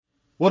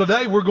Well,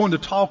 today we're going to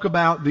talk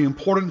about the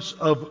importance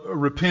of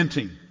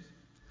repenting,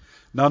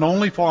 not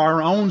only for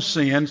our own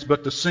sins,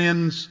 but the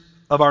sins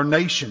of our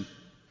nation.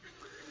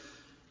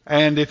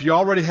 And if you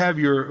already have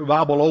your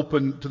Bible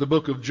open to the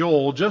book of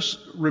Joel, just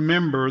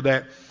remember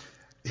that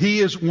he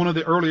is one of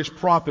the earliest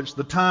prophets.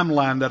 The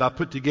timeline that I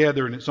put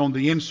together, and it's on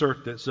the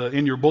insert that's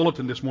in your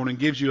bulletin this morning,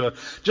 gives you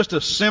just a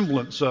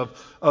semblance of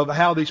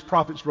how these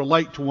prophets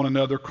relate to one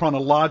another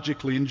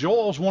chronologically. And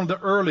Joel's one of the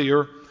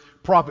earlier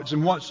prophets.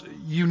 And what's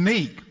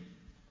unique,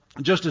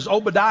 just as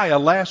Obadiah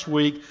last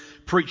week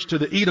preached to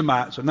the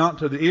Edomites and not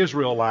to the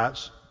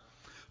Israelites,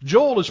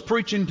 Joel is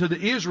preaching to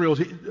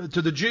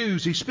the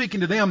Jews. He's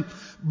speaking to them,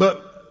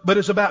 but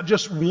it's about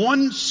just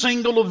one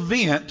single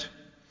event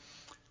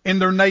in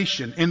their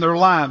nation, in their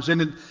lives.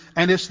 And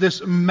it's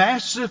this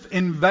massive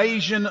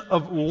invasion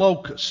of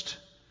locusts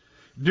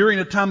during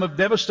a time of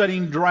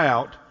devastating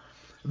drought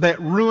that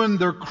ruined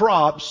their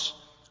crops,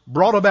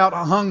 brought about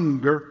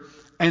hunger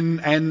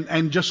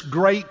and just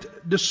great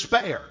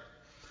despair.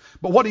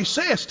 But what he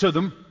says to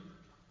them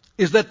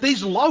is that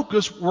these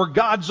locusts were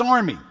God's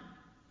army.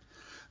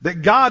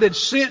 That God had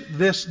sent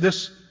this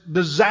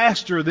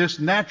disaster, this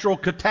natural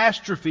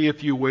catastrophe,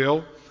 if you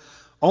will,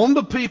 on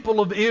the people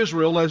of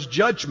Israel as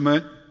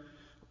judgment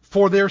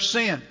for their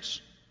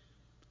sins.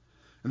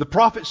 And the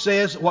prophet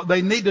says what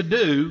they need to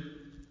do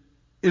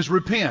is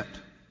repent.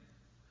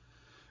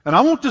 And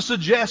I want to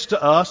suggest to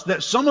us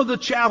that some of the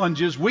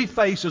challenges we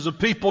face as a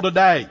people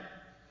today,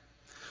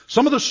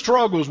 some of the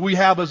struggles we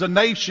have as a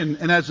nation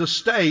and as a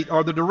state,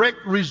 are the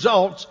direct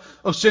results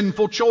of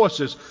sinful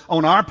choices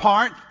on our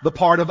part, the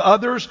part of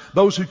others,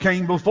 those who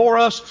came before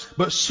us.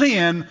 But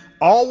sin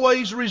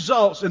always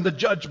results in the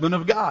judgment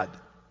of God.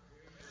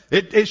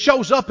 It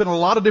shows up in a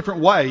lot of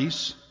different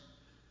ways,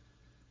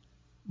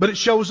 but it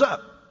shows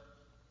up.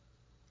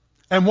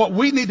 And what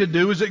we need to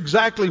do is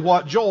exactly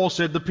what Joel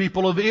said the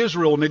people of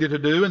Israel needed to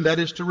do, and that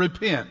is to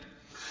repent.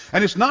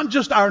 And it's not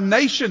just our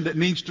nation that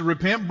needs to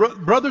repent.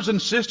 Brothers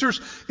and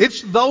sisters,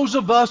 it's those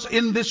of us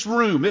in this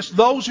room. It's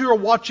those who are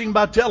watching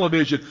by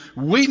television.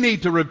 We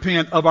need to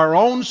repent of our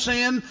own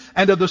sin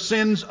and of the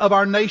sins of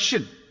our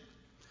nation.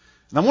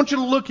 And I want you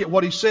to look at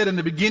what he said in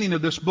the beginning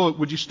of this book.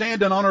 Would you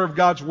stand in honor of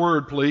God's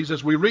Word, please,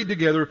 as we read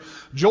together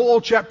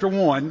Joel chapter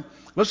 1.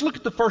 Let's look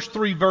at the first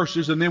 3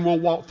 verses and then we'll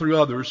walk through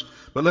others.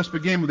 But let's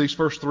begin with these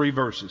first 3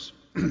 verses.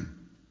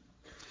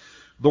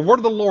 The word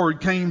of the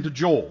Lord came to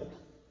Joel.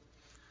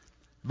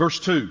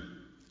 Verse 2,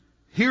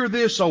 hear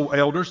this, O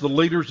elders, the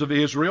leaders of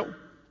Israel,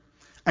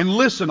 and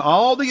listen,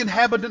 all the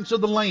inhabitants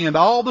of the land,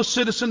 all the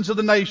citizens of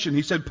the nation.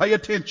 He said, pay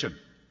attention.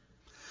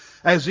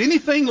 Has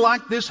anything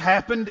like this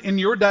happened in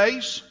your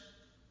days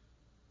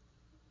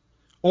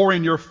or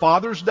in your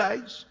father's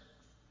days?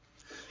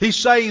 He's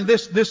saying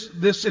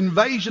this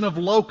invasion of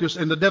locusts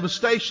and the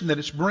devastation that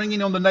it's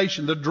bringing on the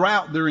nation, the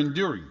drought they're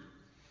enduring,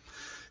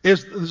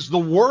 is the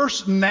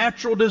worst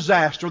natural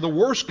disaster, the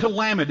worst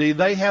calamity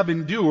they have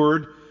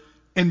endured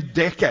in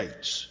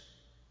decades.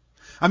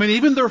 I mean,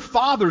 even their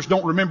fathers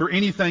don't remember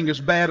anything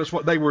as bad as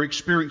what they were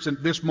experiencing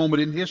at this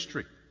moment in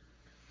history.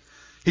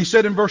 He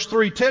said in verse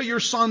 3, tell your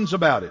sons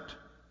about it,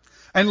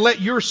 and let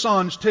your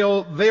sons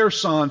tell their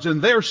sons,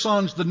 and their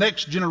sons the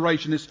next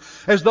generation. It's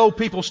as though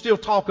people still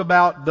talk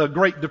about the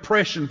Great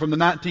Depression from the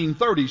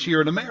 1930s here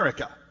in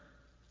America.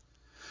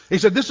 He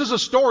said this is a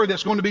story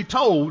that's going to be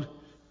told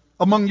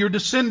among your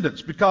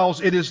descendants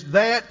because it is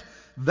that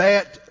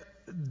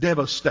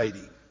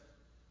devastating.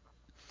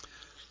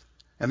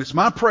 And it's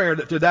my prayer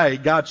that today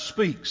God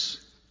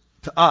speaks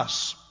to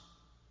us,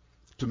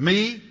 to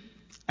me,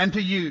 and to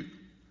you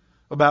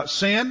about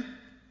sin,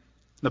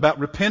 about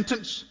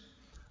repentance,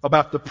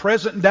 about the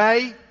present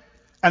day,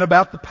 and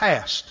about the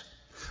past.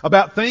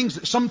 About things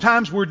that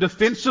sometimes we're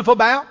defensive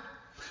about,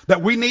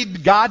 that we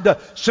need God to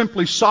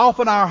simply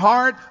soften our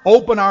heart,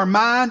 open our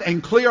mind,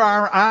 and clear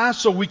our eyes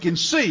so we can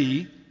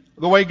see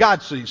the way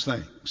God sees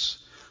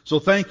things. So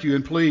thank you,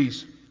 and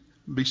please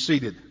be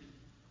seated.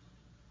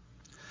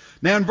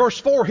 Now in verse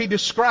 4, he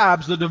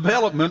describes the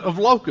development of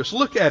locusts.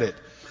 Look at it.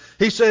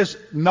 He says,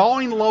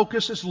 gnawing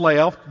locust is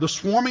left, the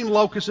swarming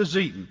locust is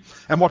eaten.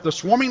 And what the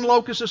swarming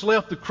locust is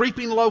left, the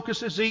creeping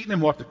locust is eaten.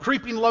 And what the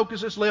creeping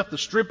locust is left, the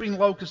stripping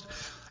locust.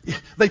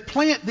 They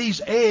plant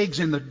these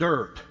eggs in the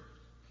dirt.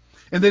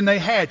 And then they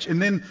hatch,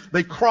 and then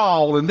they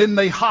crawl, and then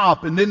they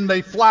hop, and then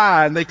they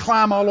fly, and they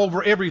climb all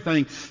over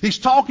everything. He's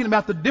talking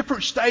about the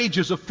different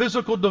stages of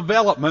physical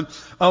development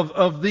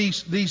of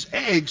these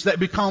eggs that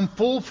become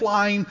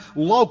full-flying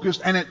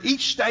locusts. And at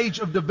each stage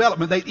of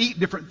development, they eat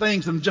different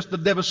things, and just the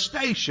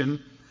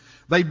devastation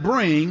they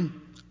bring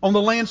on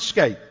the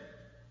landscape.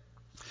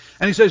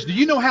 And he says, do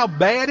you know how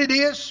bad it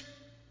is?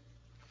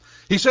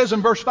 He says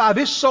in verse 5,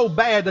 it's so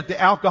bad that the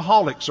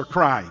alcoholics are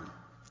crying.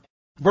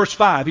 Verse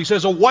 5, he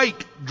says,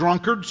 awake,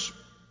 drunkards,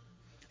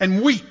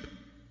 and weep,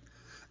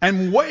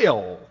 and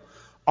wail,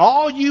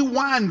 all you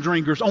wine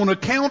drinkers, on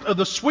account of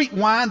the sweet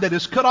wine that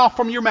is cut off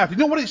from your mouth. You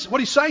know what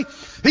he's saying?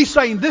 He's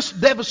saying this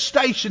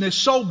devastation is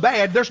so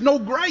bad, there's no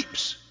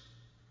grapes.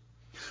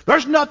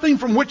 There's nothing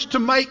from which to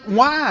make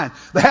wine.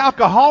 The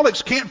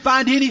alcoholics can't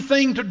find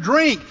anything to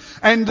drink,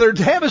 and they're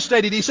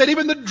devastated. He said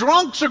even the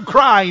drunks are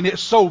crying.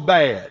 It's so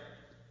bad.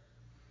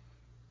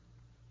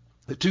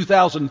 In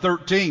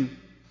 2013,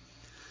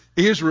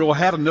 Israel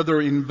had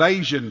another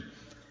invasion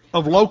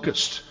of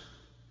locusts.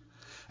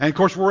 And of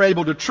course, we're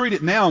able to treat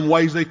it now in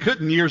ways they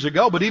couldn't years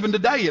ago. But even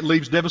today, it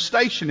leaves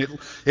devastation.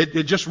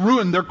 It just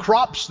ruined their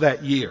crops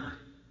that year.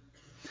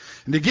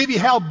 And to give you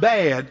how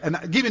bad, and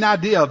give you an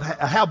idea of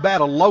how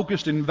bad a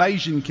locust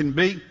invasion can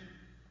be,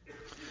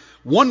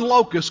 one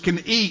locust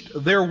can eat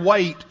their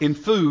weight in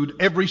food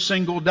every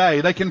single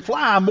day. They can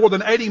fly more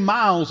than 80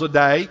 miles a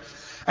day,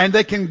 and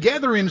they can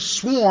gather in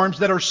swarms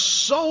that are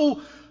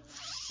so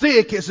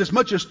thick as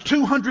much as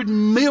 200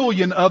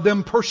 million of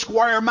them per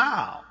square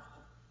mile.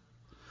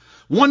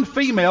 One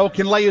female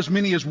can lay as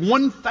many as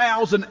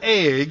 1,000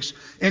 eggs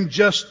in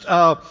just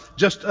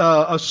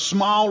a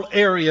small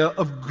area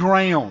of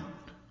ground.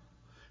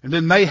 And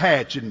then they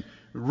hatch and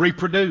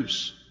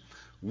reproduce.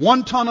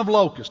 1 ton of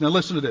locusts, now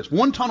listen to this,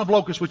 1 ton of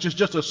locusts, which is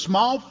just a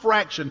small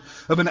fraction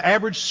of an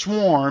average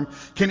swarm,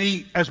 can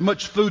eat as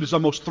much food as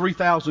almost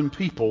 3,000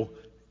 people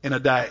in a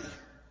day.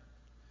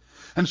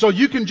 And so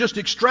you can just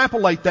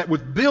extrapolate that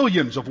with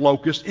billions of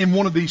locusts in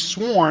one of these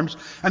swarms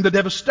and the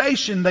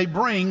devastation they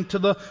bring to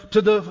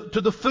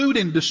the food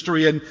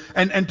industry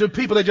and to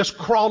people. They just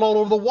crawl all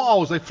over the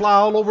walls. They fly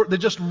all over. They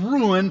just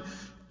ruin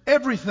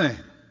everything.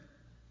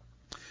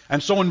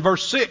 And so in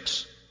verse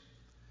 6,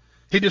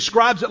 he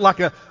describes it like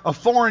a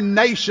foreign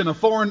nation, a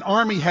foreign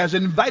army has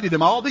invaded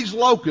them. All these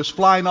locusts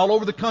flying all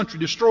over the country,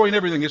 destroying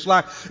everything. It's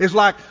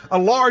like a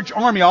large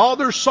army, all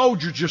their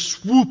soldiers just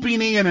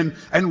swooping in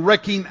and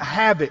wreaking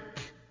havoc.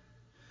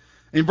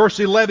 In verse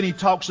 11, he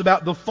talks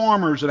about the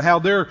farmers and how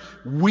they're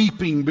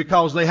weeping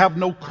because they have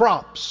no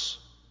crops.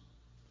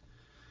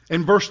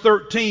 In verse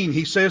 13,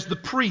 he says the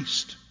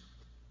priest,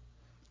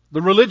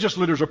 the religious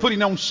leaders are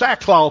putting on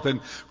sackcloth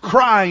and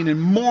crying and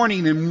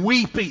mourning and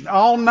weeping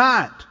all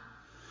night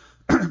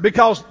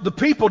because the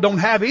people don't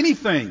have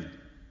anything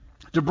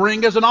to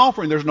bring as an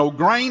offering. There's no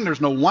grain,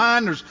 there's no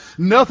wine, there's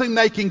nothing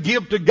they can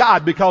give to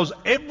God because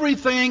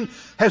everything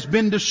has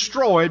been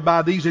destroyed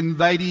by these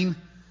invading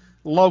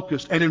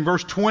locusts. And in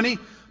verse 20,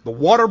 the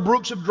water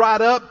brooks have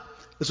dried up.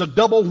 It's a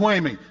double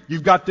whammy.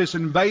 You've got this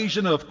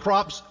invasion of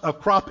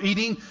crop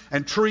eating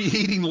and tree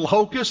eating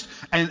locusts,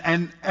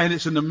 and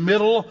it's in the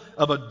middle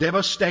of a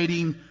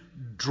devastating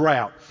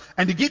drought.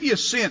 And to give you a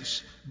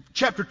sense,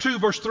 chapter 2,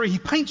 verse 3, he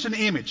paints an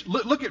image.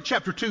 Look at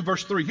chapter 2,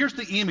 verse 3. Here's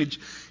the image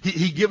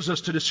he gives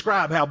us to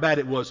describe how bad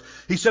it was.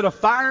 He said, a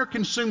fire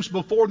consumes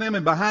before them,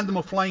 and behind them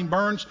a flame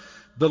burns.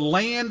 The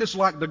land is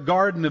like the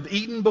Garden of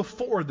Eden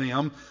before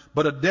them,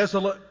 but a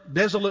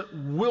desolate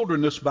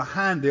wilderness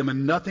behind them,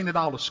 and nothing at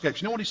all escapes.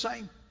 You know what he's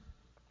saying?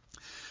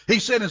 He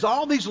said, as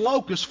all these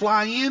locusts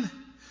fly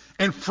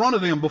in front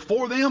of them,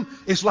 before them,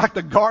 it's like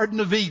the Garden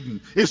of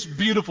Eden. It's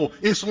beautiful.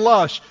 It's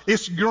lush.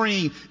 It's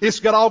green.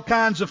 It's got all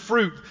kinds of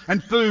fruit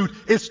and food.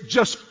 It's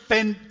just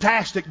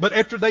fantastic. But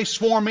after they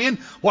swarm in,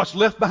 what's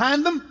left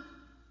behind them?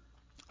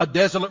 A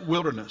desolate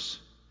wilderness.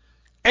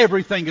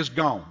 Everything is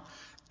gone.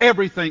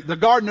 Everything. The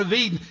Garden of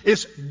Eden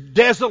is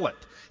desolate.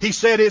 He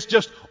said it's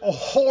just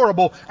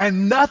horrible,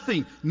 and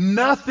nothing,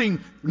 not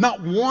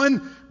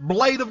one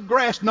blade of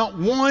grass, not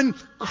one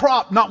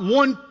crop, not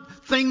one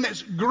thing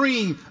that's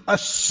green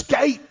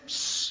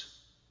escapes.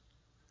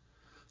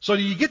 So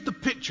do you get the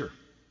picture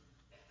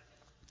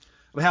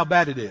of how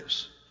bad it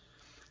is?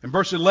 In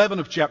verse 11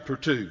 of chapter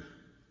 2,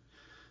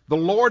 the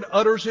Lord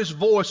utters his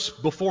voice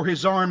before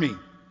his army.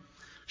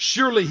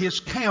 Surely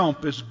his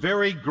camp is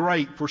very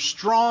great, for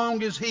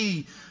strong is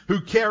he who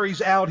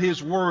carries out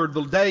his word.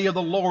 The day of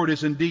the Lord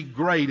is indeed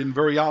great and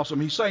very awesome.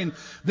 He's saying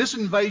this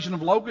invasion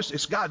of locusts,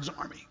 it's God's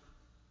army.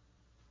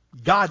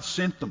 God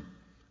sent them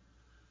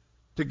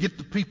to get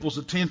the people's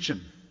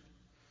attention,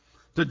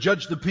 to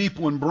judge the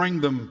people and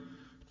bring them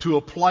to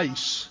a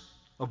place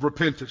of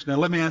repentance. Now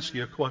let me ask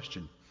you a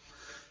question.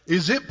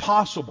 Is it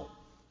possible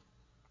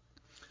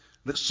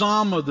that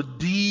some of the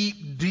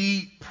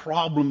deep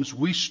problems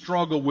we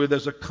struggle with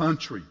as a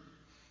country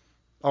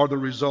are the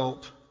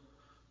result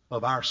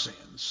of our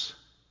sins?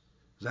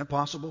 Is that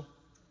possible?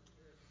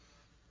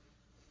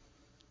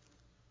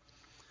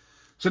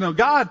 So now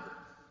God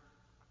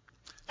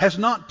has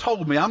not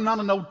told me, I'm not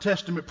an Old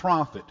Testament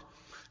prophet,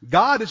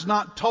 God has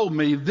not told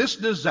me this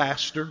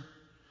disaster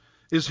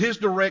is his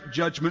direct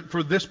judgment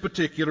for this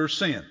particular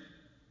sin.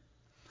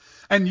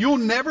 And you'll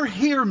never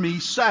hear me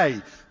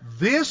say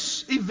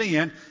this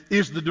event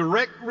is the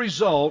direct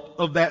result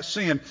of that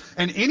sin.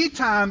 And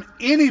anytime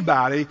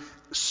anybody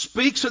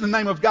speaks in the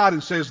name of God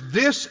and says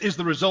this is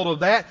the result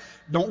of that,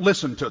 don't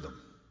listen to them.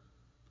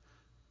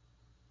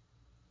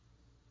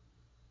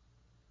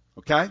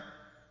 Okay?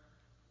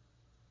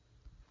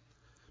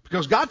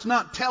 Because God's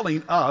not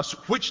telling us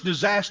which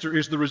disaster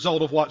is the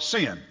result of what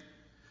sin.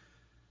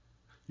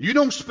 You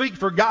don't speak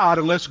for God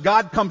unless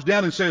God comes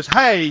down and says,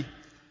 hey,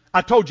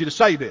 I told you to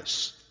say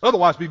this.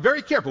 Otherwise, be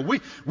very careful.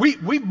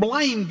 We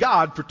blame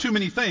God for too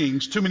many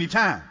things too many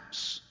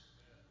times.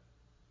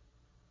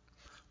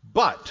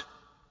 But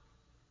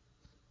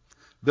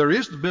There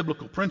is the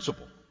biblical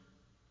principle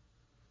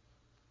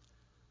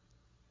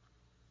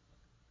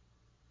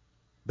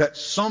that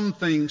some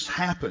things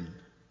happen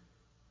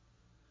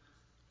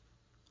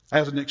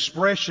as an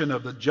expression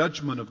of the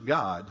judgment of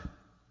God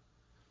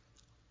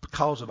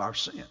because of our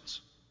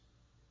sins.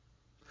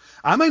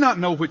 I may not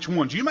know which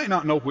ones. You may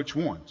not know which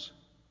ones.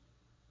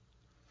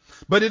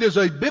 But it is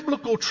a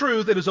biblical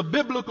truth, it is a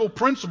biblical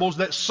principle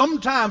that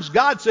sometimes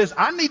God says,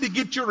 I need to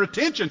get your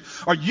attention.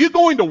 Are you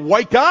going to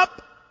wake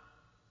up?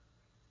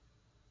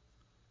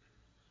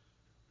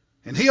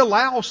 And He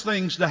allows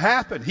things to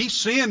happen. He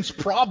sends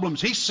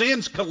problems. He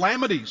sends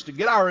calamities to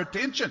get our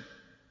attention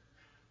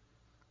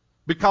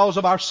because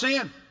of our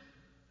sin.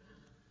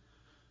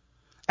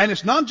 And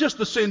it's not just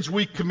the sins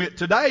we commit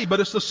today, but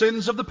it's the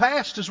sins of the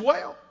past as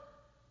well.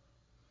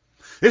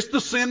 It's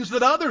the sins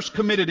that others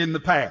committed in the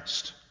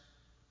past.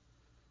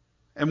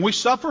 And we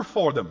suffer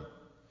for them.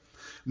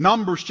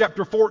 Numbers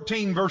chapter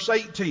 14, verse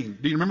 18.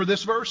 Do you remember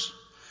this verse?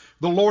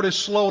 The Lord is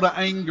slow to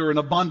anger and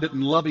abundant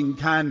in loving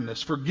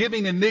kindness,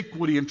 forgiving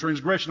iniquity and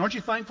transgression. Aren't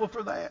you thankful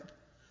for that?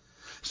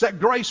 It's that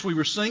grace we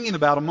were singing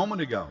about a moment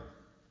ago.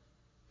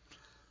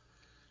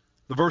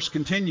 The verse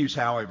continues,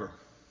 however.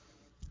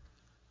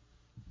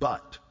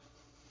 But.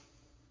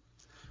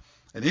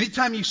 And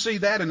anytime you see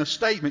that in a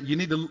statement, you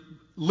need to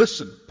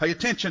listen, pay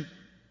attention.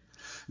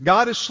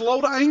 God is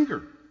slow to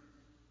anger,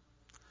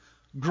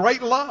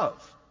 great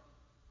love,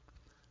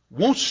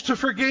 wants to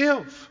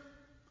forgive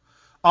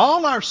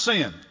all our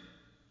sin.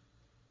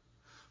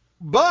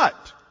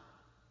 But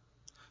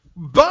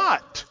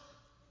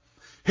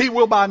He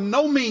will by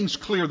no means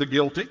clear the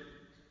guilty,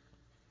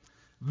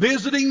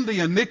 visiting the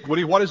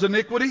iniquity. What is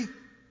iniquity?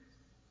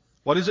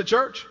 What is it,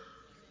 church?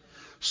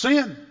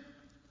 Sin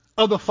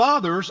of the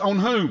fathers on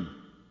whom?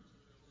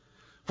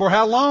 For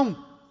how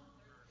long?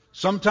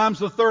 Sometimes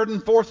the third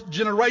and fourth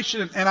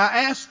generation. And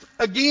I asked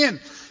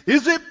again,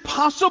 is it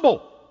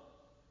possible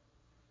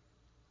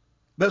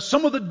that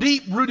some of the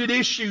deep-rooted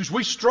issues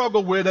we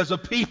struggle with as a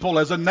people,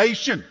 as a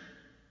nation,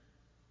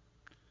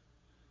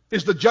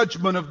 is the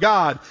judgment of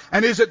God?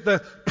 And is it the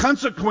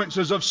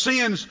consequences of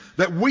sins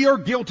that we are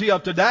guilty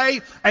of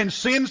today and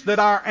sins that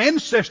our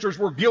ancestors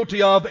were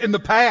guilty of in the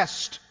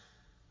past?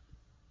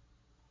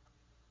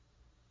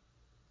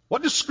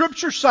 What does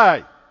Scripture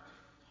say?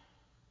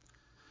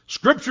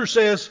 Scripture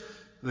says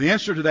the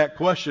answer to that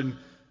question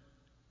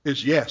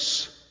is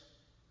yes.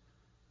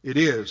 It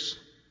is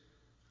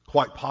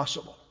quite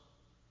possible.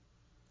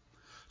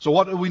 So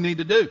what do we need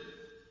to do?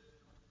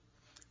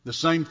 The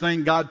same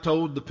thing God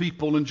told the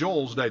people in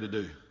Joel's day to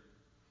do.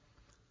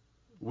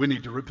 We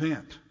need to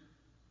repent.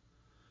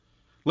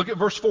 Look at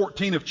verse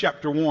 14 of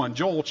chapter 1.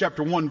 Joel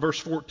chapter 1 verse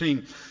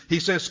 14. He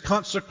says,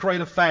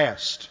 consecrate a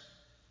fast.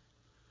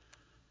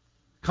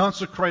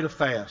 Consecrate a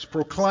fast.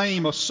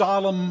 Proclaim a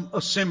solemn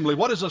assembly.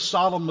 What is a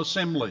solemn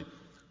assembly?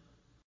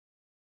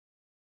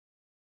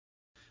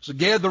 It's a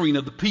gathering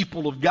of the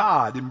people of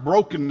God in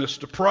brokenness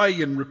to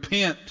pray and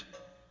repent.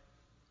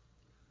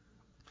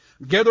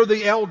 Gather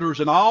the elders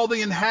and all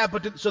the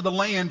inhabitants of the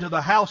land to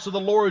the house of the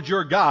Lord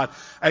your God,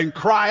 and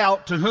cry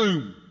out to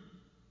whom?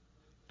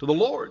 To the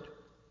Lord.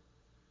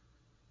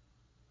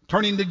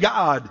 Turning to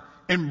God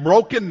in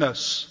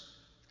brokenness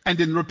and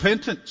in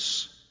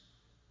repentance.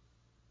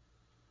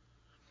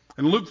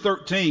 In Luke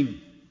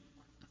 13,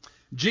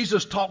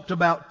 Jesus talked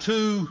about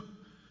two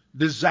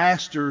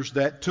disasters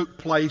that took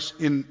place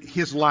in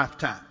His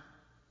lifetime.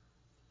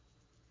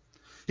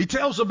 He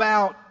tells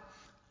about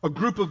a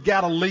group of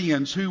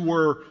Galileans who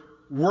were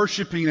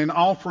worshiping and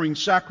offering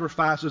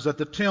sacrifices at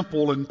the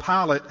temple, and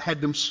Pilate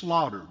had them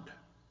slaughtered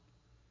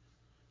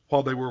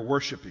while they were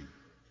worshiping.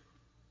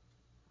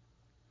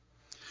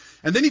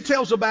 And then he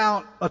tells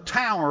about a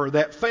tower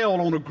that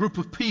fell on a group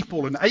of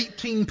people and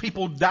 18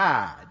 people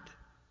died.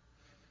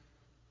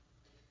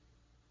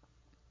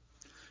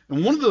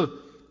 And one of the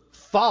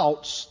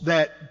thoughts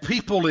that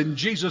people in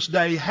Jesus'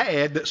 day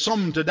had, that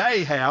some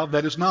today have,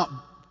 that is not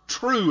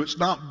true, it's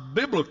not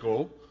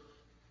biblical.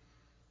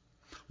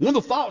 One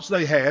of the thoughts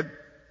they had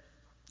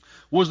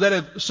was that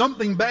if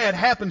something bad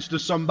happens to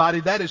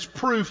somebody, that is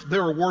proof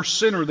they're a worse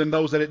sinner than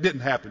those that it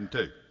didn't happen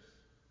to.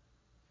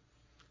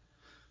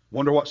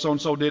 Wonder what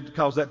so-and-so did to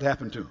cause that to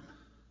happen to him.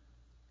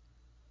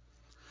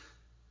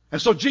 And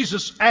so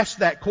Jesus asked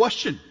that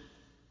question.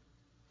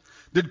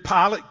 Did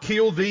Pilate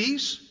kill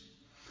these?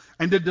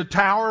 And did the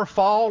tower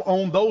fall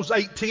on those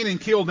 18 and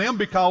kill them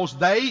because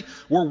they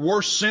were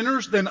worse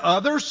sinners than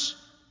others?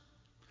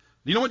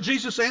 You know what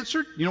Jesus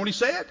answered? You know what He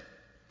said?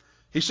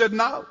 He said,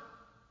 no.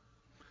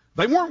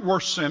 They weren't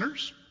worse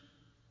sinners.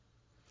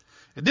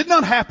 It did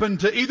not happen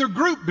to either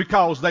group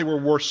because they were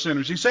worse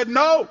sinners. He said,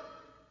 no.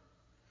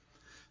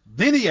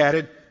 Then He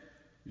added,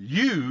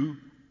 you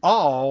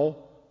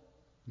all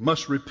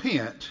must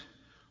repent,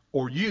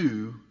 or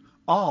you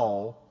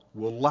all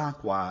will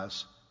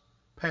likewise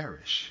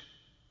perish.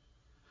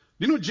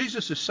 You know what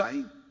Jesus is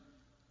saying?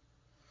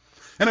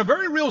 In a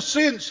very real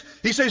sense,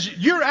 He says,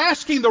 you're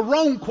asking the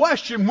wrong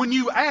question when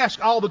you ask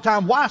all the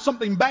time why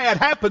something bad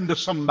happened to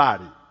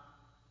somebody.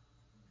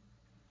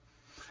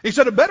 He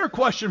said a better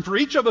question for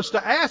each of us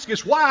to ask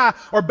is, why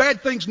are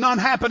bad things not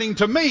happening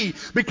to me?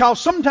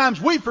 Because sometimes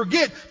we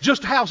forget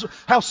just how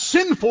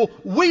sinful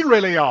we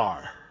really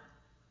are.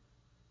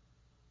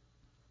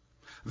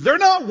 They're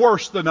not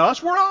worse than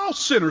us. We're all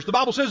sinners. The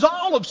Bible says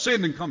all have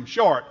sinned and come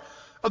short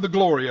of the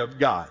glory of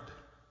God.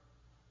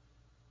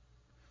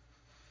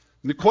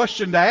 And the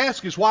question to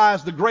ask is, why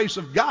has the grace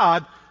of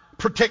God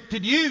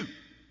protected you?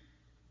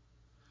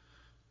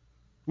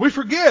 We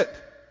forget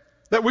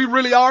that we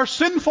really are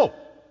sinful,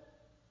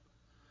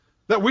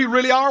 that we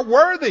really are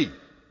worthy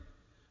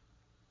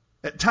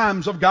at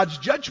times of God's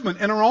judgment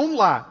in our own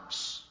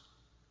lives.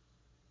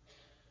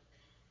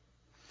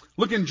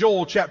 Look in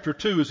Joel chapter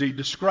 2 as he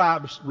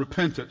describes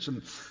repentance,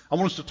 and I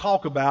want us to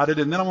talk about it,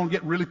 and then I want to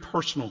get really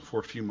personal for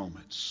a few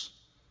moments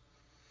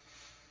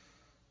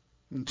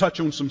and touch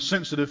on some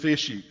sensitive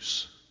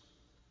issues.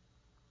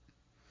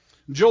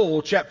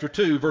 Joel chapter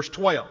 2 verse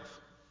 12.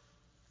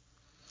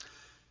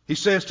 He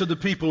says to the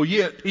people,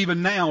 "Yet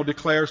even now,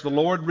 declares the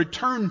Lord,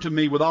 return to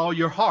me with all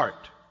your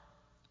heart,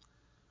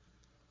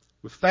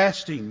 with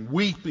fasting,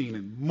 weeping,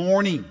 and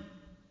mourning."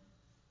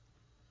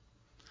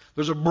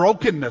 There's a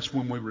brokenness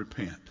when we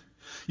repent.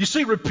 You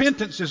see,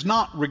 repentance is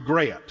not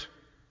regret.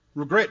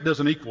 Regret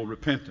doesn't equal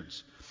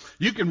repentance.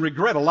 You can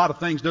regret a lot of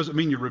things, doesn't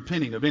mean you're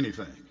repenting of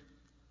anything.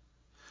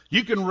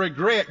 You can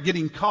regret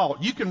getting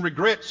caught. You can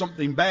regret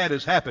something bad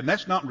has happened.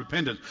 That's not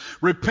repentance.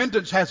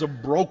 Repentance has a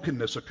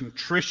brokenness, a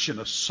contrition,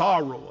 a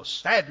sorrow, a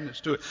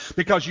sadness to it,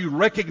 because you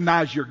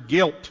recognize your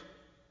guilt.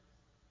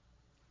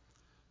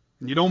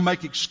 And you don't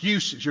make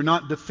excuses. You're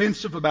not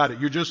defensive about it.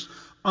 You're just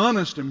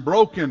honest and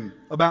broken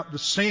about the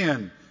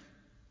sin.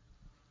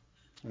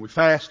 When we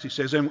fast, he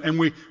says, and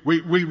we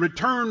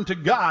return to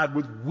God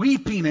with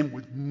weeping and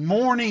with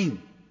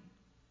mourning.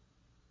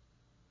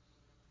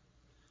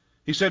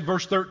 He said,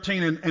 verse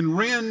 13, and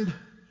rend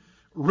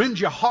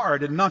your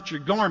heart and not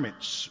your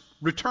garments.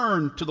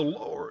 Return to the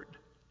Lord.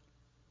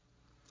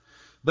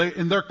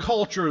 In their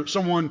culture,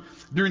 someone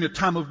during a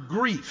time of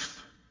grief,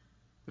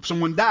 if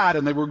someone died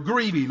and they were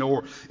grieving,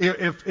 or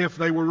if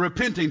they were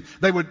repenting,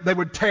 they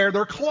would tear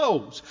their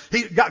clothes.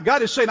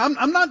 God is saying,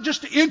 I'm not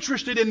just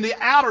interested in the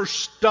outer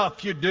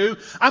stuff you do.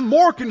 I'm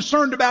more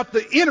concerned about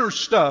the inner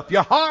stuff,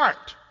 your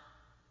heart.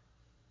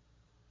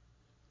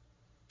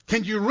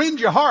 Can you rend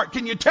your heart?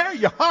 Can you tear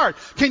your heart?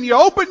 Can you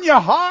open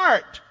your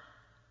heart?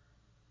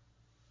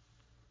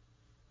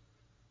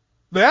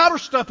 The outer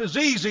stuff is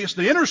easy. It's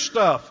the inner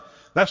stuff.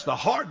 That's the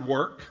hard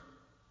work.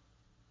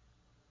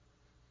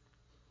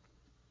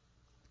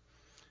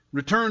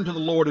 Return to the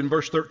Lord in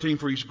verse 13,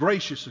 for He's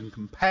gracious and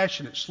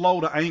compassionate,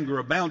 slow to anger,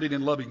 abounding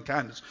in loving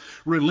kindness,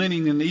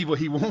 relenting in evil.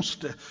 He wants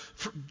to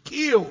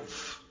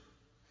forgive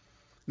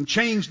and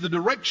change the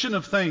direction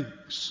of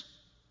things.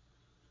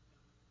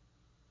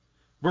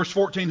 Verse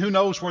 14, who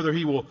knows whether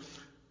He will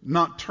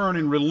not turn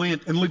and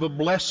relent and leave a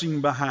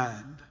blessing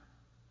behind.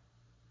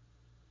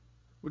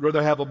 We'd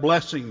rather have a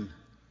blessing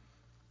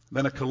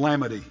than a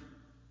calamity.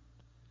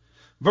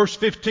 Verse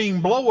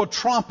 15, blow a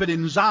trumpet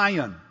in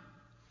Zion.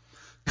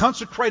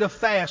 Consecrate a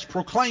fast,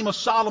 proclaim a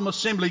solemn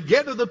assembly,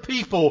 gather the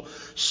people,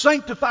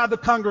 sanctify the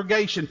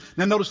congregation.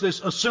 Now notice this,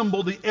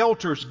 assemble the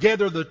elders,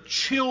 gather the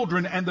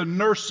children and the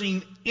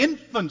nursing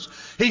infants.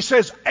 He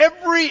says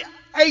every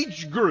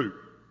age group,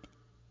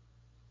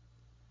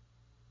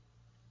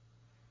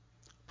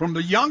 from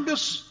the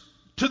youngest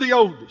to the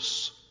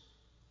oldest,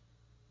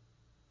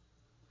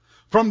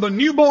 from the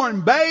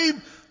newborn babe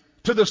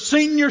to the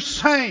senior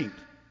saint,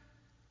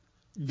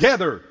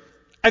 gather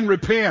and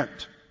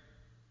repent.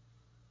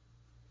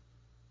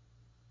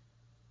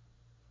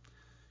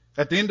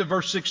 At the end of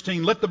verse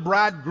 16, let the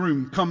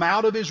bridegroom come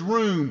out of his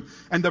room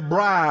and the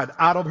bride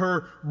out of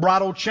her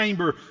bridal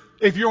chamber.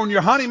 If you're on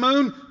your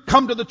honeymoon,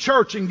 come to the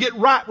church and get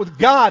right with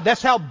God.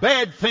 That's how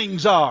bad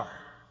things are.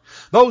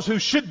 Those who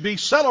should be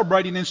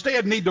celebrating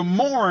instead need to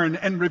mourn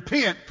and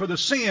repent for the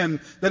sin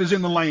that is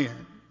in the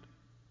land.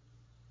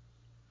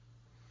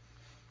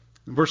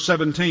 In verse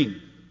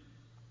 17,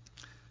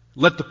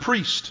 let the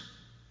priest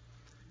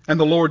and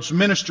the Lord's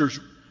ministers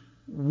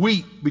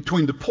weep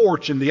between the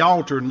porch and the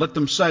altar, and let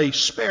them say,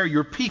 spare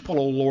your people,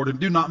 O Lord, and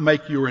do not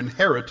make your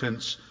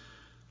inheritance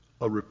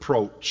a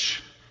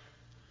reproach.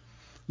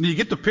 Do you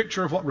get the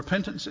picture of what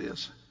repentance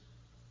is?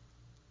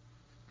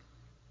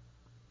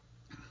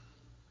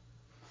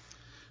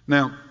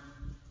 Now,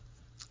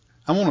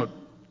 I want to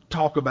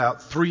talk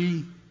about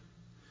 3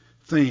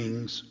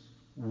 things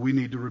we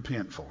need to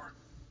repent for.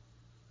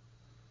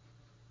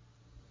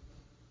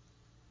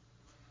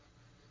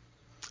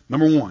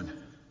 Number 1,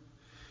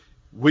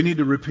 we need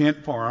to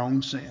repent for our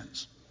own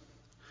sins.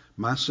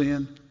 My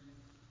sin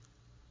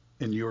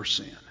and your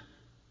sin.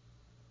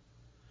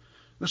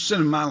 There's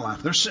sin in my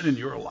life. There's sin in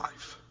your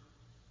life.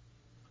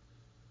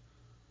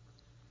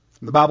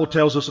 And the Bible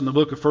tells us in the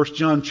book of 1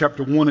 John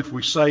chapter 1, if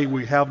we say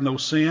we have no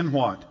sin,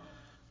 what?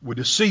 We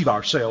deceive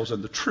ourselves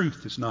and the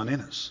truth is not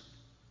in us.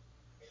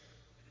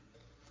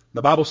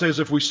 The Bible says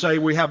if we say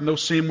we have no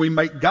sin, we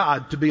make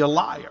God to be a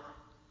liar.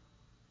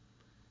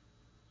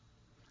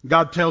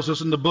 God tells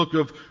us in the book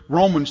of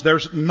Romans,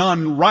 there's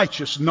none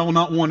righteous, no,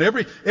 not one.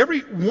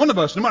 Every one of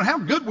us, no matter how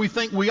good we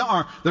think we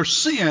are, there's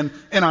sin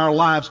in our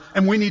lives,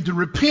 and we need to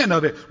repent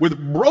of it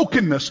with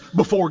brokenness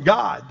before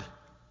God.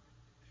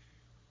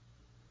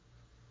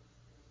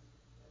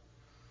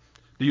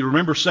 Do you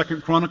remember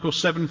 2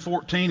 Chronicles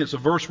 7:14? It's a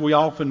verse we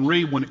often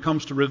read when it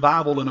comes to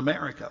revival in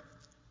America.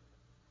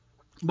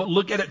 But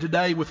look at it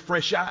today with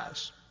fresh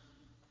eyes.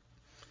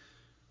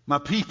 My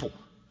people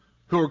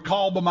who are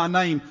called by my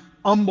name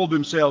humble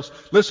themselves.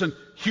 Listen,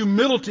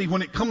 humility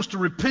when it comes to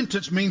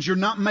repentance means you're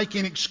not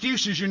making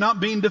excuses. You're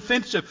not being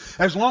defensive.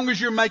 As long as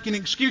you're making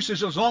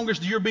excuses, as long as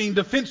you're being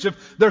defensive,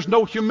 there's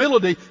no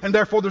humility, and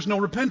therefore there's no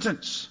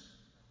repentance.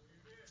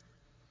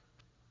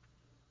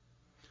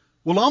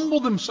 Will humble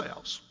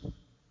themselves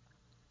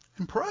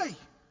and pray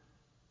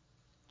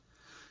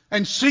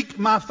and seek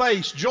my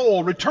face.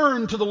 Joel,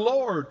 return to the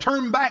Lord.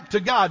 Turn back to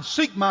God.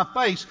 Seek my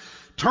face.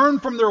 Turn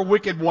from their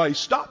wicked ways.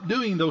 Stop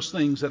doing those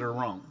things that are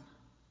wrong.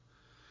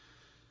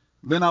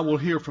 Then I will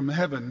hear from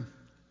heaven,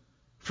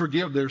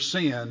 forgive their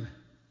sin,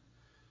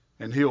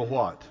 and heal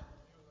what?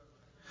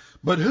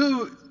 But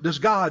who does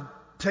God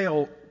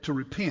tell to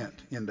repent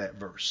in that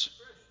verse?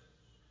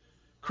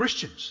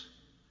 Christians.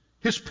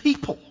 His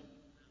people.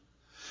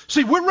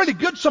 See, we're really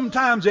good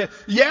sometimes at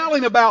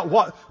yelling about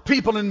what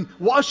people in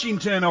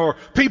Washington or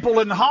people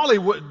in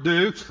Hollywood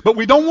do, but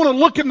we don't want to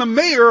look in the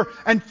mirror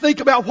and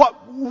think about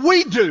what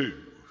we do.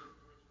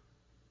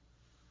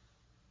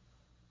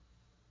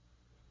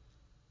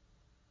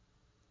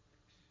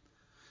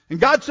 And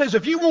God says,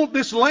 if you want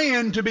this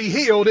land to be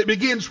healed, it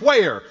begins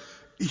where?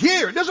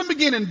 Here. It doesn't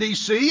begin in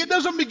D.C. It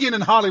doesn't begin in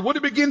Hollywood.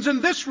 It begins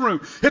in this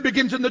room. It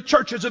begins in the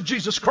churches of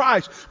Jesus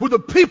Christ, with the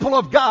people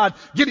of God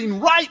getting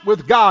right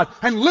with God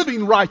and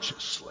living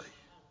righteously.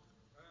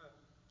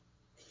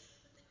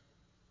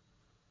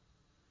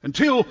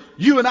 Until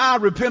you and I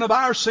repent of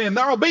our sin,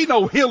 there will be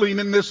no healing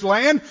in this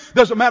land.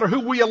 Doesn't matter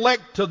who we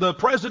elect to the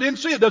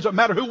presidency. It doesn't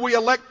matter who we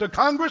elect to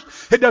Congress.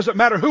 It doesn't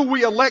matter who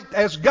we elect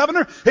as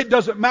governor. It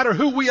doesn't matter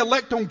who we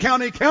elect on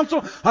county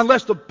council.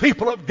 Unless the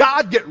people of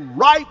God get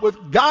right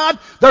with God,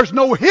 there's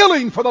no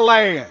healing for the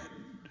land.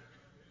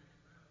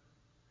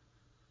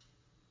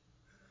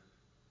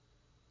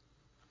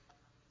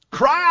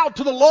 Cry out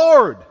to the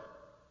Lord.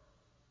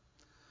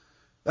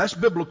 That's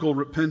biblical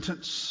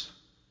repentance.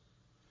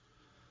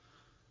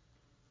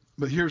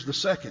 But here's the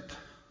second,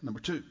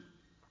 number 2.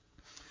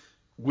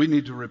 We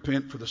need to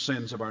repent for the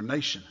sins of our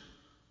nation.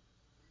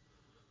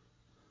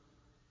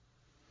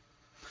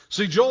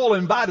 See, Joel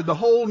invited the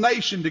whole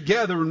nation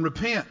together and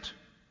repent.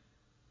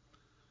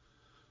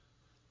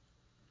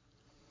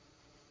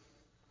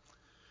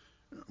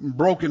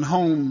 Broken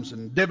homes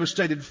and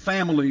devastated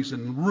families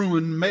and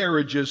ruined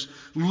marriages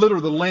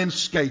litter the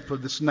landscape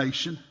of this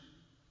nation.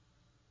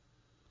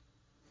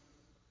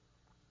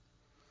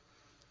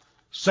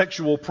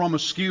 Sexual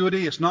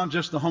promiscuity, it's not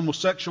just the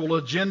homosexual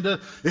agenda,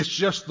 it's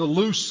just the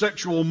loose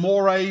sexual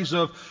mores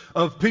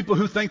of people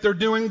who think they're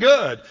doing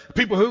good,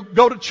 people who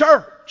go to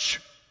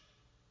church.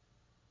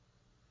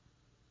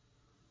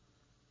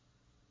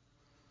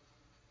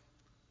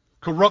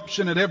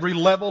 Corruption at every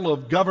level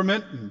of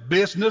government and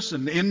business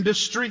and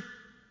industry.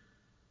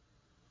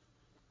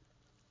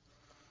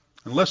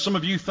 Unless some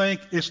of you think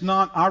it's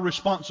not our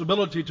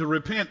responsibility to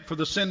repent for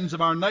the sins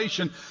of our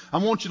nation, I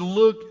want you to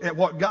look at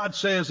what God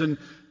says in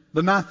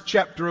the 9th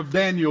chapter of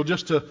Daniel.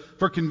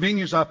 For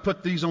convenience, I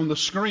put these on the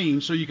screen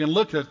so you can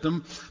look at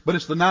them. But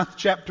it's the 9th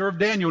chapter of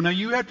Daniel. Now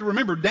you have to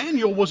remember,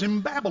 Daniel was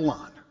in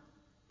Babylon.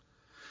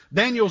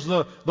 Daniel's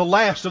the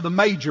last of the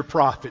major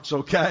prophets,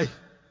 okay?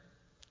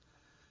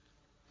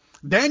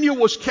 Daniel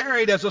was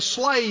carried as a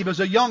slave, as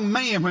a young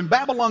man. When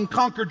Babylon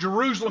conquered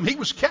Jerusalem, he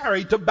was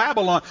carried to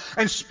Babylon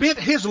and spent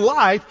his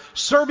life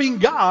serving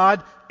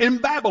God in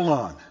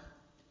Babylon,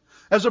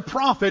 as a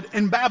prophet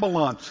in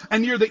Babylon.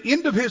 And near the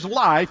end of his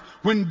life,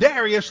 when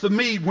Darius the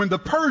Mede, when the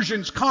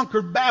Persians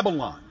conquered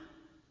Babylon,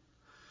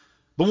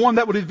 the one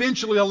that would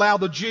eventually allow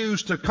the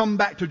Jews to come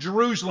back to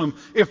Jerusalem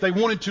if they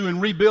wanted to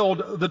and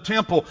rebuild the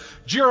temple,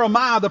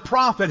 Jeremiah the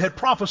prophet had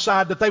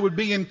prophesied that they would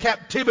be in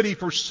captivity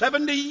for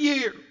 70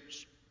 years.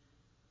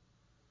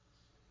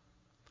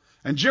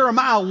 And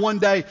Daniel one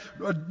day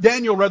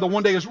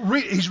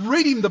he's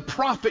reading the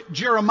prophet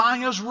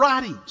Jeremiah's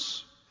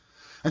writings.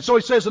 And so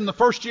he says, in the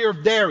first year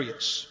of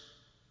Darius,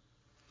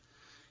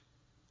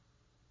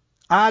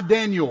 I,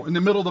 Daniel, in the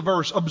middle of the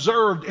verse,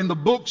 observed in the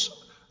books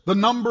the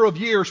number of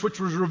years which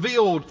was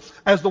revealed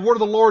as the word of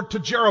the Lord to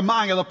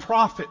Jeremiah the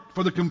prophet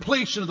for the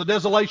completion of the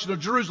desolation of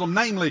Jerusalem,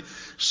 namely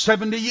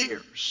 70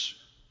 years.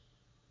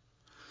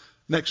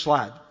 Next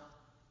slide.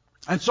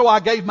 And so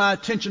I gave my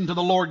attention to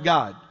the Lord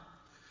God,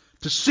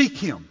 to seek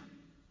Him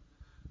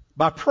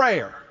by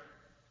prayer,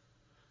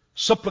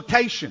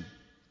 supplication,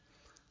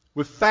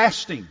 with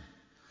fasting,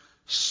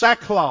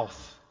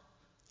 sackcloth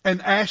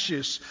and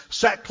ashes.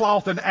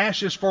 Sackcloth and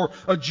ashes for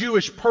a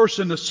Jewish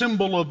person, a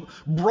symbol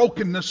of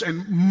brokenness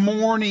and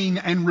mourning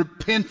and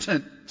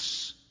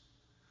repentance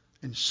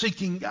and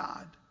seeking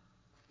God.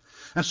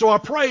 And so I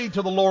prayed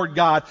to the Lord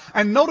God,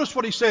 and notice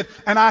what He said,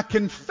 and I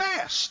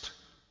confessed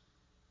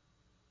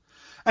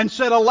and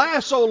said,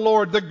 Alas, O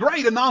Lord, the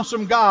great and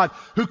awesome God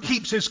who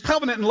keeps His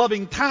covenant and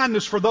loving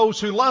kindness for those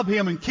who love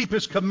Him and keep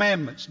His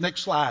commandments.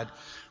 Next slide.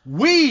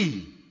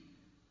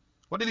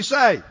 What did He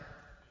say?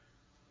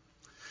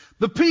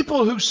 The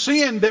people who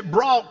sinned that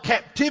brought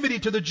captivity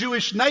to the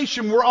Jewish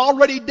nation were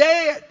already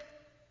dead.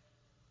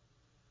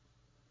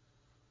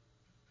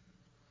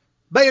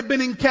 They had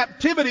been in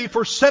captivity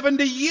for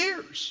 70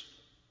 years.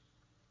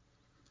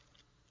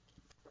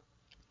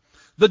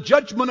 The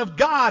judgment of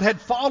God had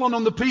fallen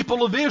on the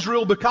people of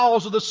Israel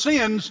because of the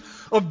sins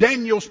of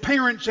Daniel's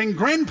parents' and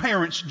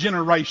grandparents'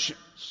 generations.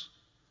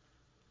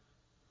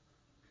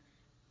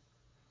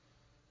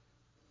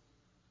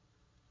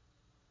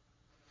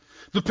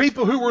 The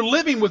people who were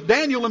living with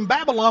Daniel in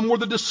Babylon were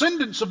the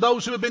descendants of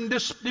those who had been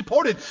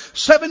deported.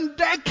 7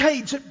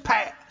 decades had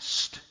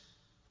passed.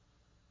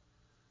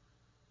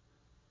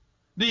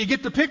 Do you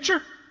get the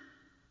picture?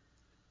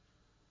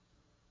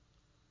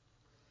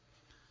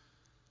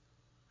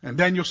 And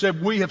Daniel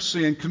said, We have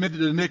sinned,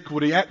 committed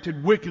iniquity,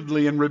 acted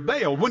wickedly, and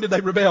rebelled. When did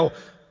they rebel?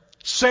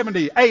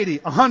 70, 80,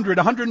 100,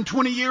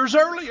 120 years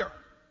earlier.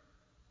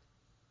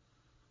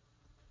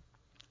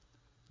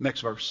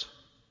 Next verse.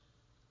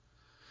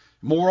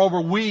 Moreover,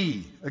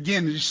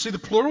 again, did you see the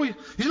plural?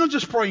 He's not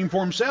just praying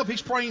for himself,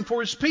 he's praying for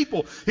his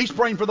people. He's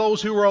praying for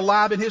those who were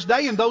alive in his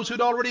day and those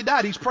who'd already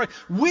died. He's praying.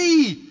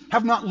 We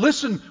have not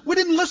listened. We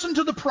didn't listen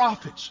to the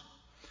prophets.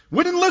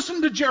 We didn't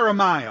listen to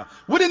Jeremiah.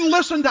 We didn't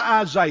listen to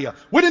Isaiah.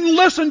 We didn't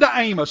listen to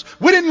Amos.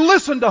 We didn't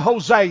listen to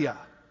Hosea,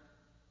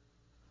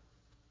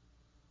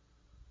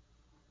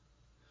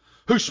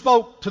 who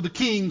spoke to the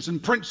kings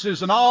and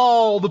princes and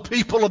all the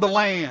people of the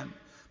land,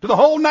 to the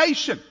whole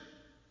nation.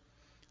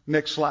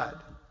 Next slide.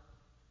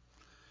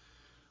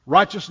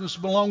 Righteousness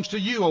belongs to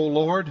you, O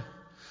Lord,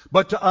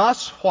 but to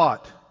us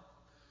what?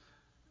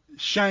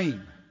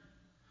 Shame.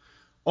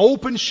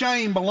 Open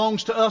shame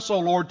belongs to us, O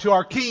Lord, to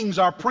our kings,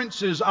 our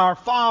princes, our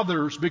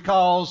fathers,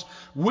 because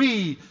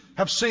we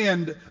have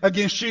sinned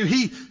against you.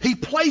 He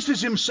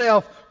places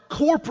himself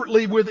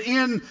corporately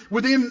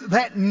within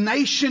that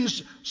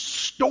nation's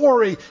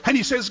story. And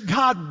he says,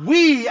 God,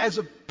 we as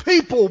a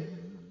people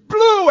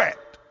blew it.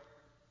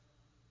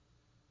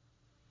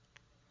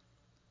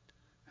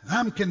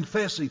 I'm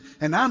confessing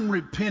and I'm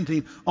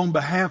repenting on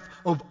behalf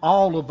of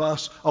all of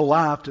us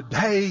alive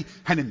today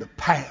and in the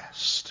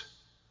past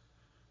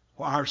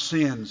for our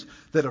sins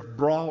that have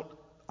brought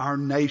our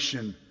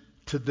nation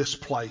to this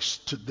place,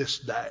 to this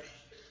day.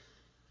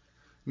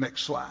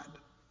 Next slide.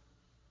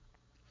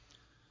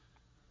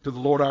 To the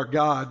Lord our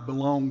God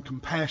belong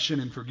compassion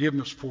and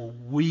forgiveness, for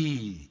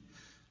we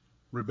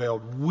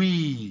rebelled.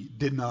 We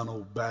did not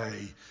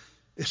obey.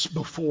 It's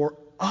before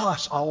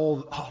us,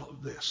 all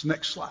of this.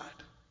 Next slide.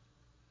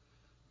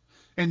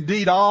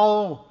 Indeed,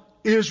 all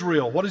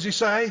Israel, what does he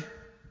say?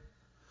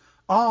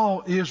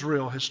 All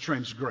Israel has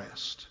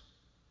transgressed.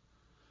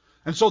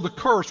 And so the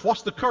curse,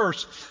 what's the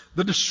curse?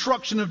 The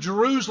destruction of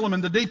Jerusalem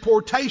and the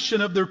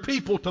deportation of their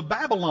people to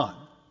Babylon.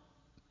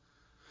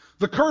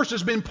 The curse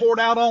has been poured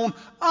out on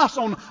us,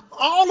 on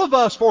all of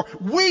us, for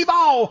we've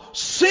all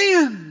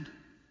sinned.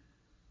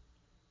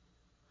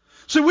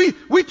 So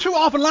we too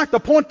often like to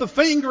point the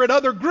finger at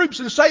other groups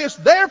and say it's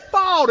their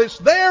fault, it's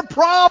their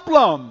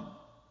problem.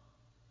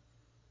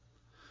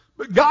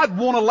 But God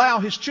won't allow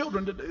His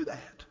children to do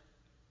that.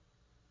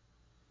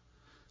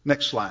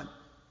 Next slide.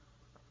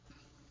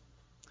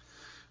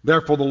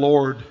 Therefore the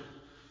Lord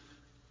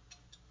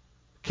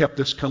kept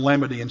this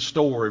calamity in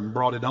store and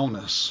brought it on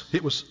us.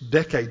 It was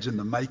decades in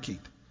the making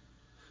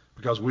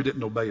because we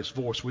didn't obey His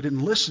voice. We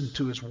didn't listen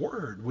to His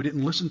word. We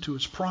didn't listen to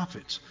His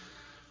prophets.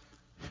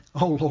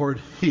 Oh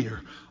Lord,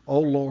 hear. Oh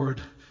Lord,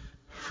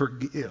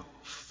 forgive.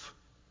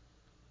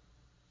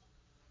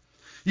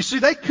 You see,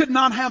 they could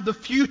not have the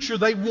future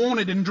they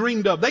wanted and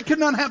dreamed of. They could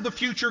not have the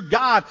future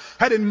God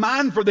had in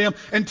mind for them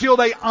until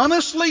they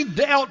honestly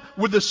dealt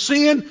with the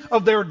sin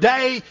of their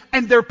day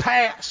and their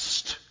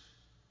past.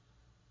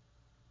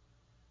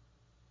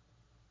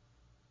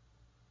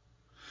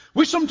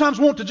 We sometimes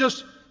want to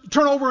just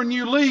turn over a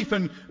new leaf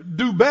and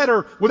do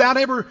better without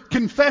ever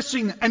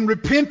confessing and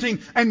repenting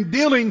and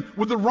dealing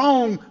with the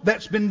wrong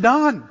that's been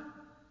done.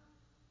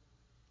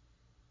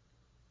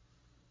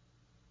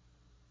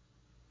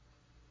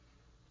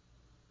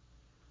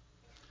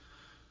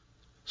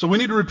 So we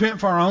need to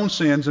repent for our own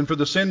sins and for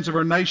the sins of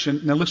our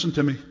nation. Now listen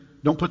to me.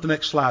 Don't put the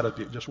next slide up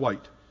yet. Just wait.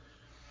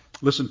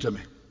 Listen to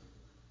me.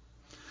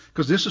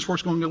 Because this is where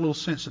it's going to get a little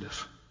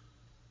sensitive.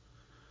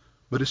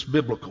 But it's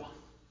biblical.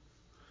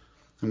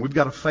 And we've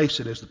got to face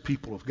it as the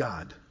people of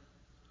God.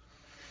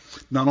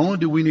 Not only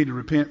do we need to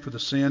repent for the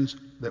sins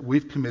that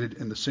we've committed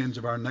and the sins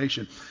of our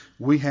nation,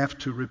 we have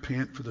to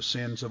repent for the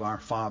sins of our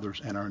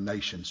fathers and our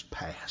nation's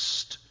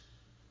past.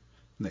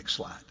 Next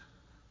slide.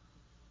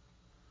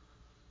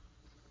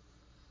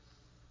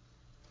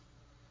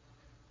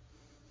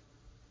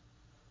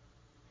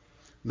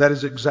 That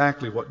is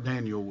exactly what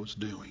Daniel was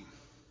doing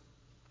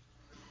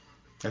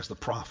as the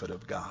prophet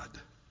of God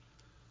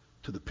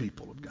to the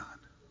people of God.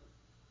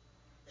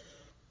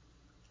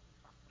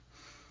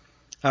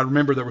 I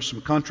remember there was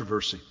some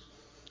controversy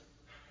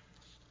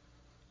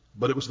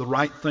But it was the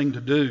right thing to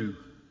do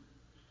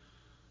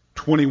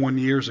 21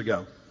 years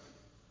ago.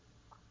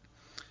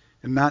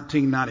 In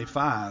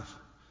 1995,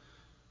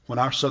 when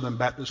our Southern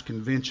Baptist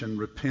Convention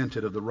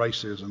repented of the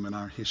racism in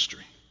our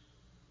history.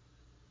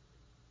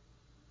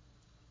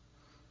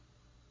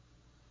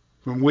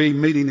 When we,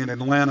 meeting in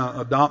Atlanta,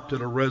 adopted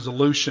a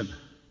resolution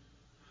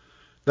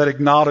that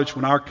acknowledged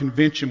when our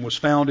convention was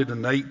founded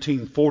in the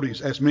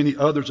 1840s, as many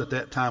others at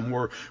that time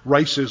were,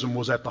 racism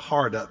was at the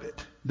heart of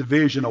it.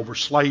 Division over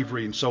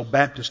slavery, and so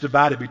Baptists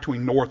divided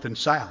between North and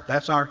South.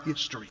 That's our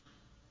history.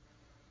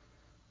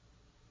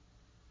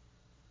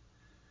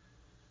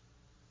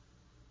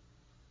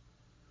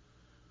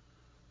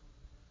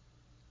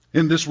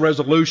 In this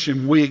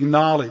resolution, we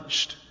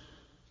acknowledged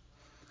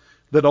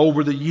that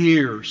over the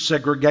years,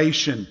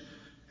 segregation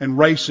and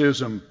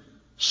racism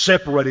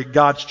separated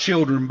God's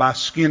children by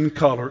skin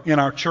color in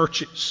our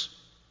churches.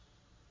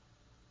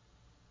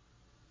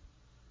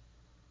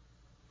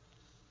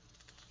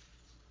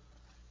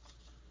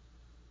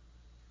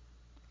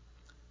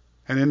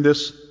 And in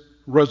this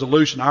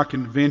resolution, our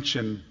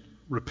convention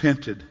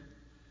repented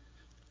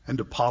and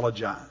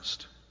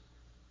apologized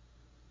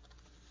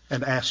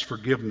and asked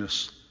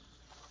forgiveness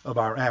of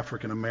our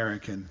African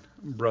American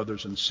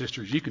brothers and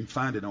sisters. You can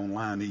find it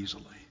online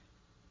easily.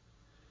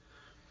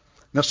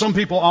 Now, some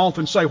people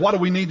often say, why do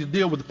we need to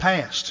deal with the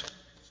past?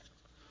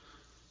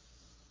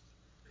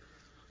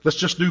 Let's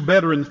just do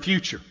better in the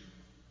future.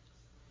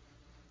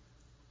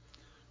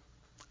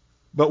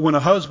 But when a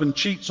husband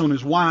cheats on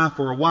his wife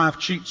or a wife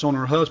cheats on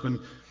her husband,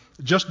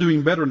 just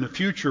doing better in the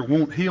future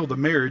won't heal the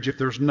marriage if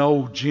there's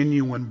no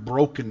genuine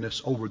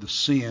brokenness over the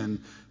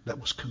sin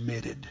that was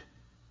committed.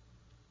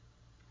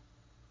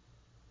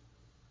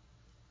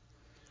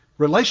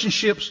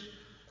 Relationships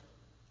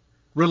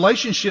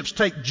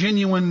take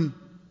genuine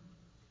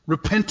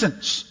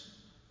repentance,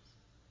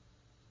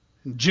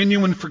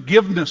 genuine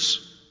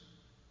forgiveness.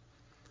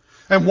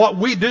 And what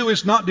we do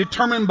is not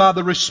determined by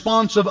the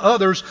response of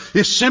others.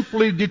 It's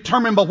simply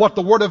determined by what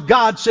the Word of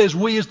God says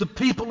we as the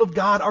people of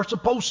God are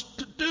supposed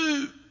to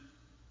do.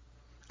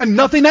 And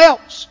nothing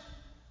else.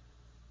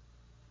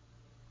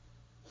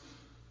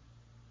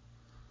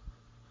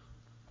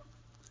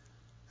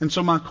 And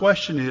so my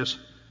question is,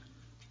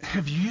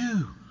 have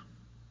you,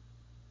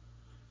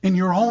 in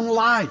your own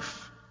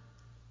life,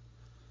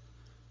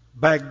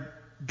 begged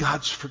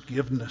God's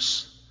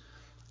forgiveness?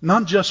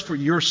 Not just for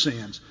your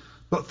sins,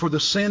 but for the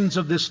sins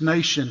of this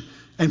nation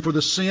and for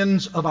the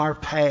sins of our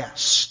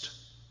past.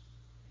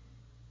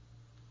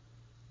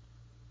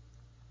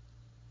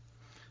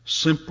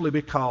 Simply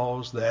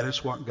because that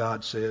is what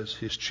God says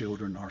His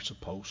children are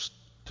supposed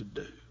to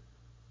do.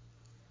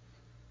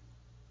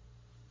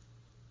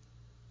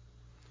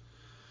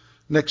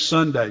 Next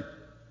Sunday,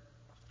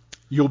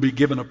 you'll be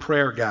given a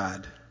prayer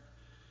guide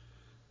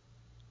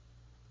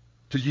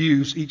to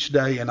use each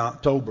day in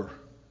October.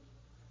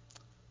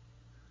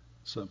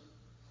 So,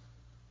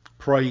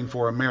 Praying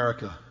for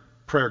America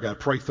prayer guide,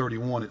 Pray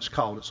 31 it's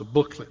called. It's a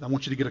booklet. I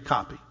want you to get a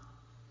copy.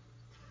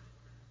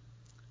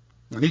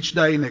 And each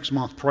day next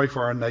month, pray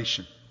for our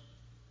nation.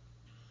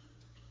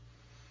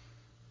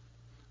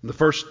 And the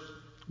first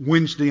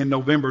Wednesday in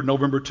November,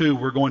 November 2,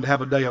 we're going to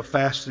have a day of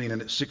fasting,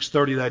 and at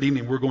 6:30 that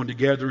evening, we're going to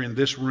gather in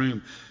this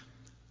room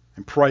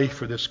and pray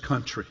for this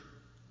country.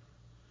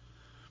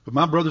 But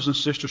my brothers and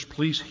sisters,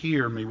 please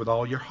hear me with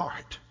all your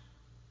heart.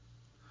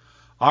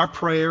 Our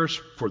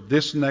prayers for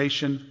this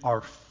nation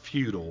are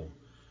futile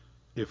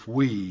if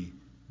we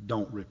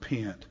don't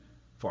repent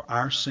for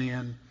our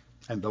sin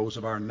and those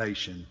of our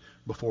nation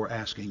before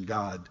asking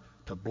God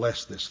to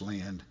bless this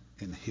land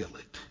and heal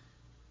it.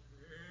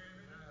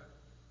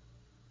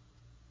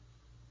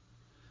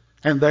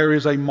 And there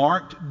is a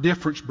marked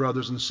difference,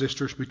 brothers and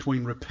sisters,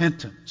 between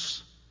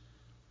repentance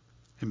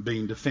and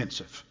being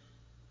defensive.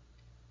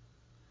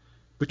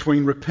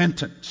 Between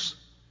repentance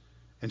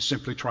and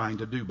simply trying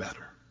to do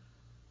better.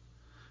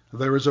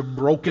 There is a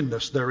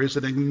brokenness, there is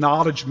an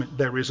acknowledgement,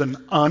 there is an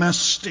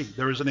honesty,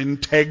 there is an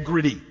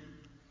integrity.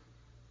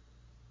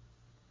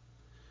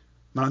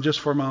 Not just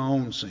for my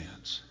own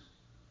sins,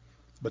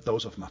 but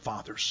those of my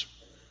fathers.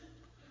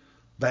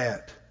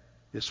 That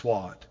is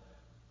what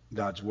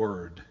God's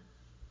Word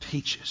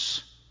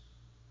teaches.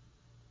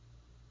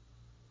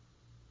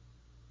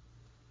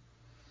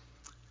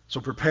 So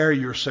prepare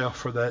yourself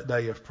for that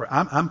day of prayer.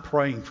 I'm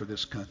praying for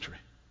this country.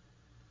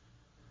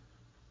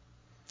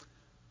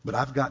 But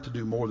I've got to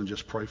do more than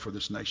just pray for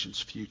this nation's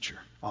future.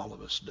 All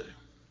of us do.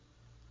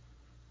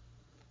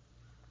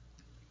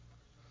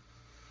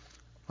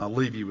 I'll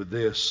leave you with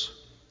this.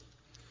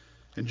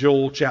 In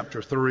Joel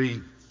chapter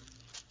 3,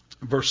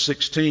 verse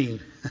 16,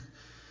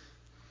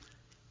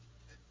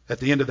 at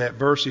the end of that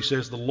verse, he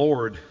says, the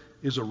Lord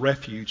is a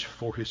refuge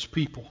for His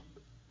people.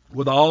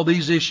 With all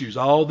these issues,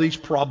 all these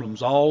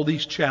problems, all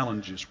these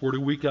challenges, where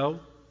do we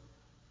go?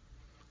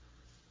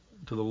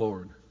 To the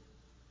Lord.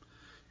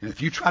 And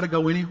if you try to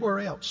go anywhere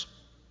else,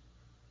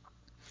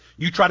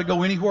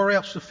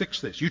 to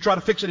fix this. You try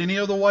to fix it any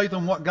other way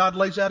than what God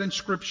lays out in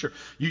Scripture.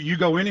 You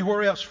go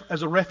anywhere else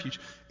as a refuge.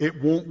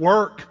 It won't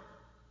work.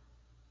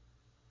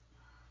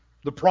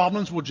 The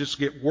problems will just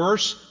get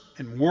worse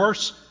and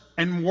worse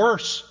and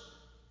worse.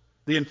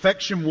 The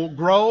infection will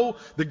grow.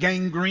 The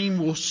gangrene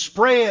will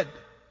spread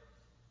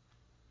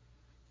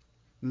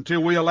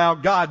until we allow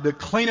God to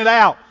clean it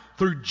out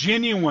through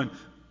genuine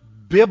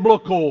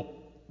biblical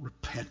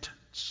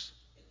repentance.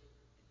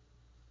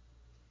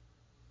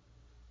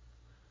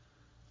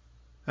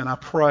 And I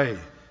pray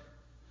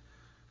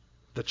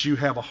that you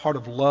have a heart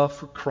of love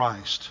for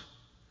Christ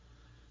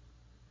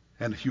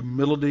and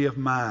humility of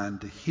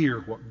mind to hear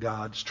what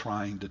God's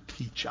trying to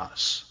teach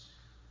us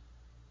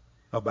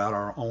about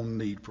our own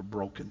need for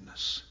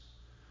brokenness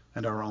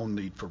and our own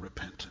need for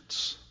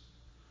repentance.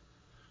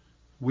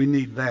 We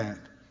need that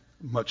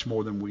much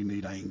more than we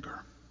need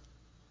anger,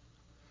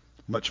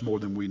 much more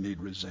than we need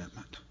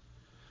resentment.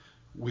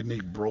 We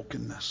need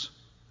brokenness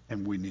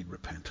and we need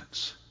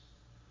repentance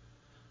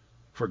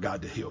for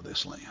God to heal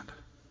this land.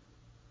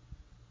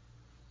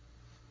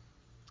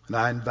 And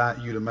I invite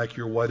you to make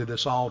your way to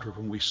this altar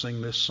when we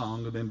sing this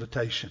song of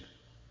invitation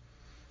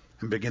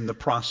and begin the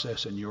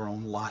process in your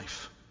own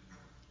life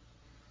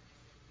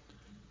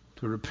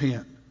to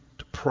repent,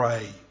 to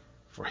pray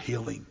for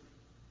healing.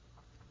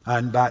 I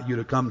invite you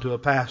to come to a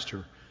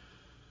pastor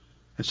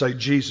and say,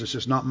 Jesus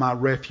is not my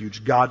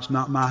refuge. God's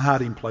not my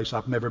hiding place.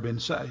 I've never been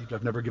saved.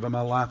 I've never given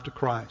my life to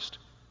Christ.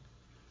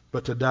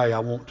 But today I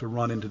want to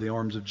run into the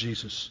arms of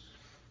Jesus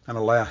and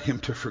allow Him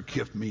to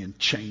forgive me and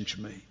change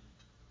me.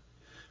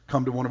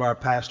 Come to one of our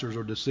pastors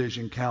or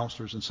decision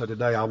counselors and say,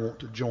 today I want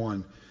to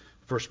join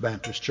First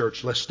Baptist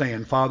Church. Let's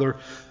stand. Father,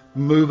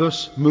 move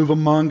us, move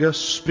among us,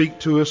 speak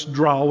to us,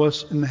 draw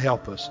us, and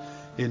help us.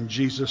 In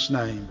Jesus'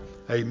 name,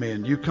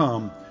 amen. You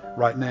come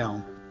right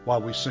now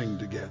while we sing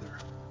together.